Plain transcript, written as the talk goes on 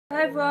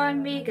Hi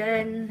everyone, me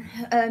again.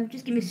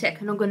 Just give me a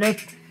second, I'm gonna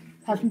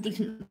have some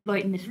decent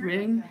light in this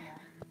room.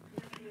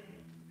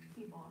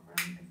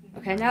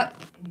 Okay, now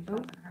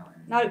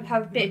we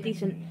have a bit of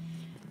decent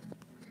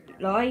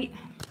light.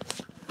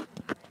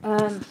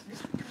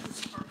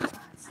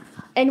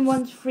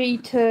 Anyone's free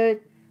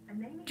to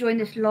join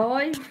this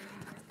live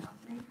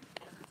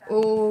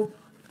or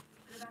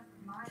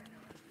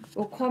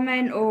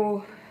comment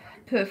or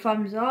put a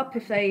thumbs up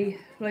if they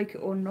like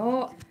it or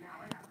not.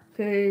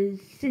 Because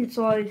since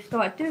I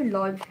started doing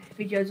live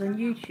videos on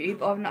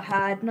YouTube, I've not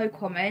had no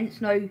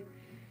comments, no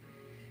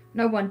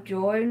one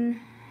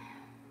join,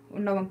 or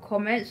no one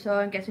comments, so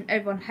I'm guessing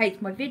everyone hates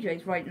my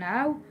videos right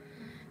now.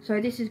 So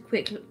this is a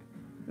quick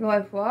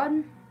live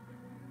one.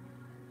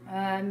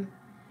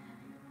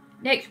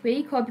 Next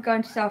week I'll be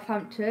going to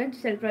Southampton to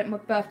celebrate my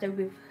birthday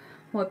with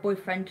my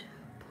boyfriend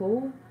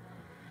Paul.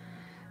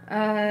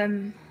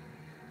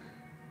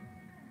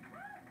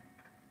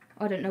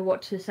 I don't know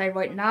what to say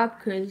right now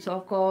because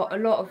I've got a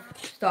lot of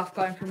stuff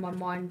going through my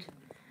mind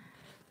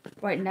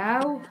right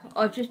now.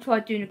 I've just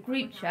tried doing a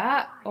group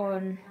chat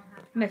on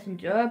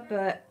Messenger,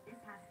 but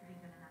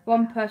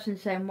one person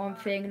saying one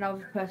thing,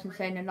 another person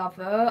saying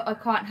another. I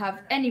can't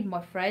have any of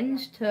my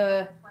friends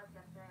to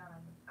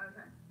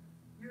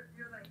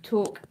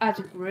talk as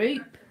a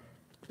group,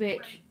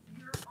 which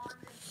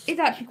is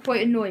actually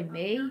quite annoying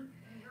me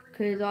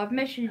because I've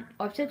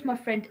said to my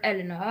friend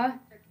Eleanor,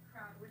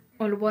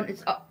 all I want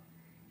is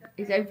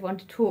everyone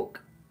to talk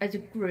as a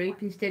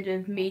group instead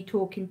of me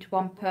talking to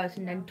one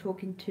person and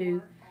talking to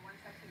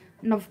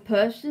another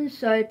person.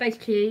 So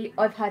basically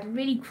I've had a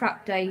really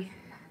crap day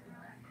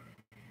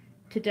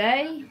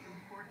today,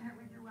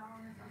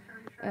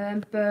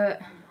 but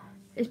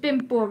it's been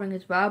boring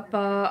as well,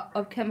 but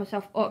I've kept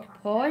myself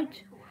occupied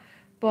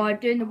by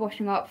doing the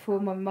washing up for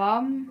my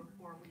mum.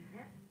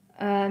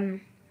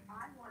 I've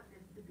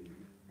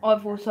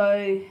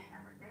also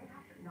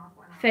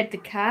fed the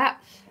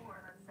cats.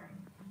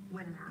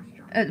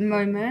 At the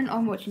moment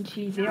I'm watching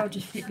TV. I'll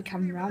just flip the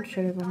camera around to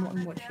show everyone what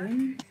I'm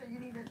watching.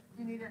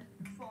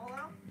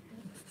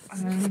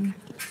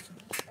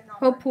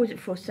 I'll pause it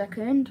for a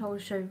second. I'll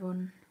show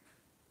everyone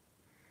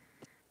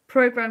a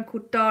program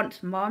called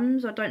Dance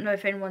Mums. I don't know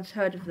if anyone's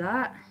heard of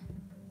that.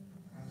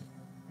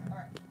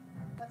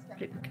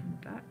 Flip the camera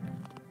back.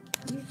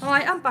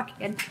 Hi, I'm back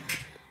again.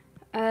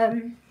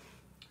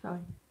 Sorry.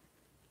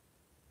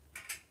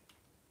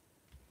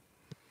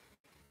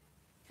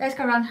 Let's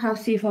go around the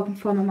house, see if I can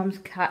find my mum's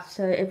cats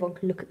so everyone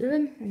can look at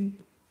them.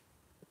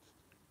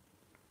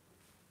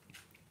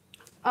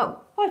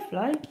 Oh, hi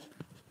Flo.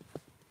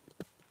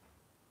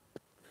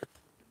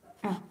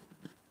 Oh,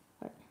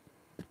 right.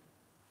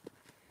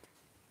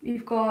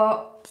 You've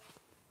got...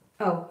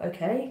 Oh,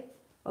 okay.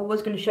 I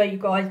was going to show you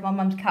guys my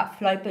mum's cat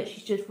Flo, but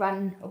she's just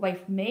ran away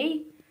from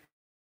me.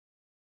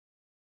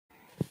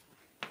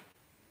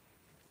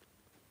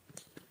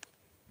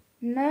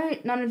 No,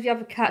 none of the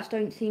other cats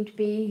don't seem to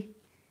be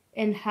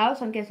in the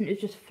house. I'm guessing it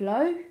was just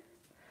Flo.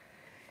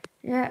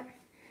 Yeah.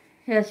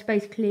 That's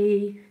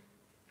basically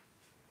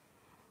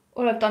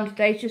all I've done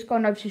today. Is just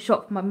gone over to the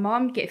shop for my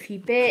mum, get a few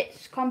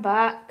bits, come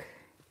back,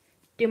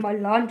 do my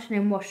lunch and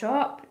then wash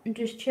up and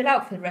just chill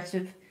out for the rest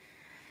of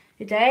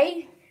the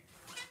day.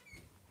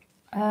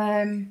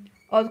 I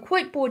was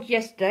quite bored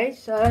yesterday,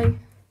 so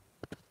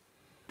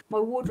my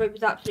wardrobe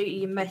was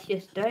absolutely a mess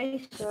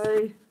yesterday,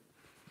 so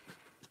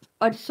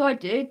I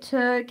decided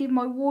to give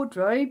my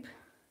wardrobe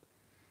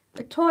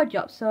a tidy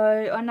up. So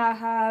I now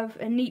have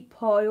a neat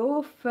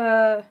pile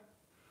for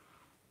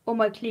all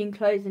my clean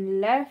clothes in the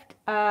left,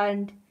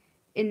 and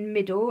in the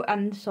middle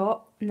and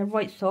in the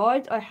right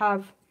side I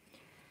have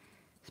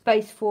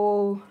space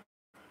for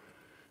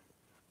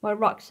my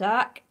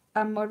rucksack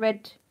and my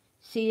red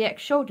CX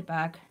shoulder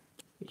bag,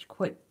 which is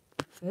quite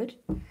good.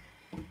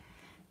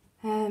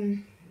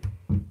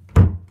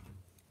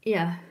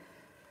 Yeah.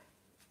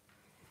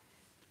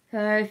 So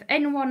if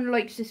anyone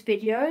likes this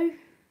video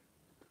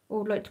or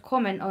would like to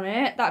comment on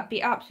it, that'd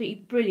be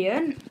absolutely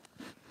brilliant.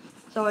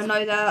 So I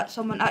know that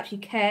someone actually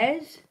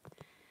cares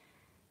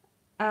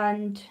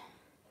and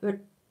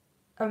it'd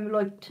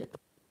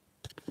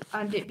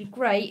be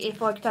great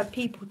if I could have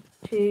people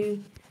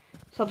to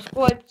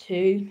subscribe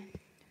to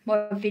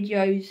my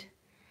videos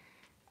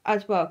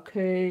as well,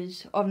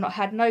 because I've not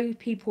had no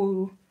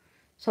people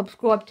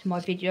subscribe to my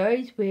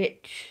videos,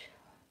 which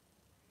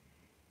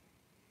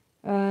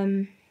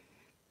I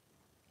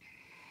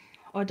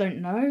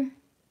don't know,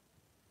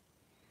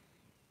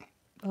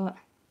 but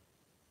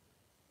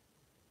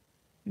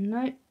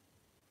no.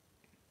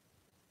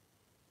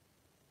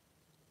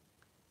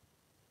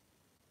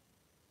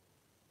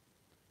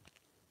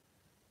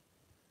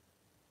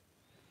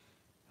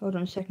 Hold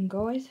on a second,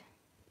 guys.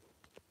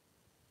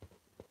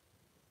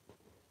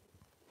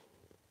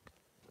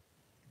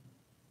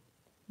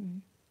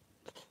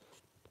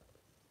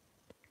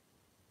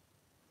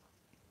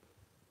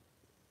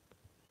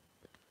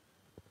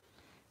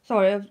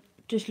 Sorry, I'm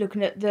just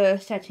looking at the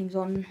settings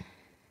on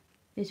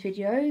this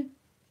video.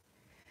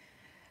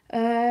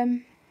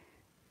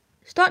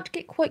 Start to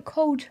get quite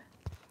cold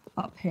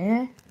up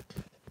here.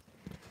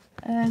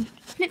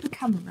 Flip the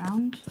camera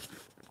around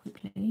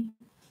quickly.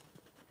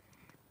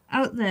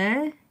 Out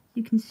there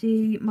you can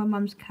see my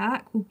mum's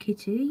cat called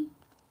Kitty.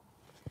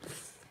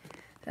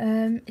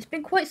 It's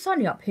been quite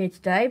sunny up here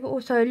today, but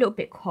also a little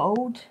bit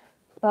cold.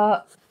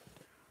 But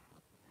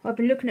I've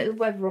been looking at the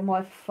weather on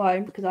my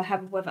phone because I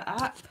have a weather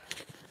app.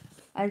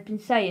 I've been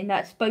saying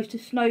that it's supposed to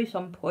snow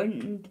some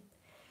point, and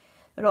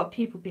a lot of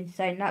people have been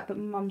saying that, but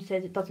my mum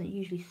says it doesn't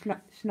usually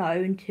snow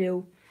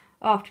until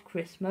after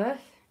Christmas.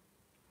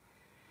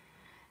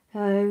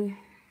 So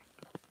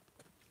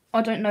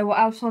I don't know what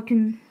else I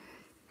can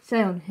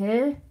say on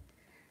here,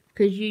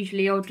 because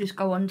usually I'll just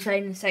go on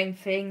saying the same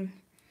thing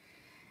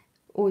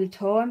all the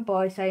time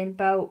by saying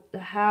about the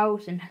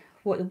house and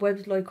what the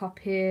weather's like up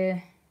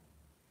here,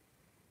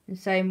 and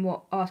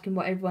asking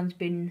what everyone's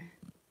been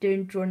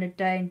doing during the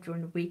day and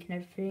during the week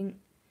and everything.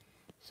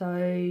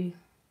 So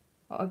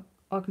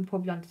I can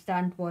probably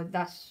understand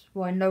that's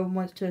why no one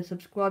wants to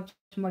subscribe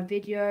to my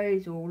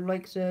videos or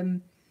like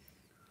them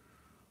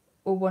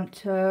or want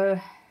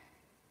to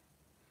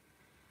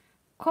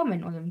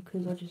comment on them,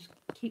 because I just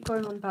keep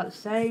going on about the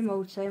same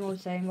old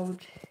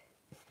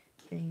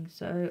thing.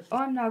 So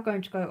I'm now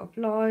going to go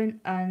offline,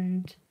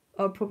 and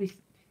I'll probably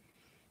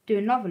do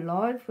another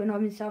live when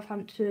I'm in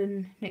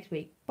Southampton next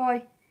week.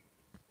 Bye.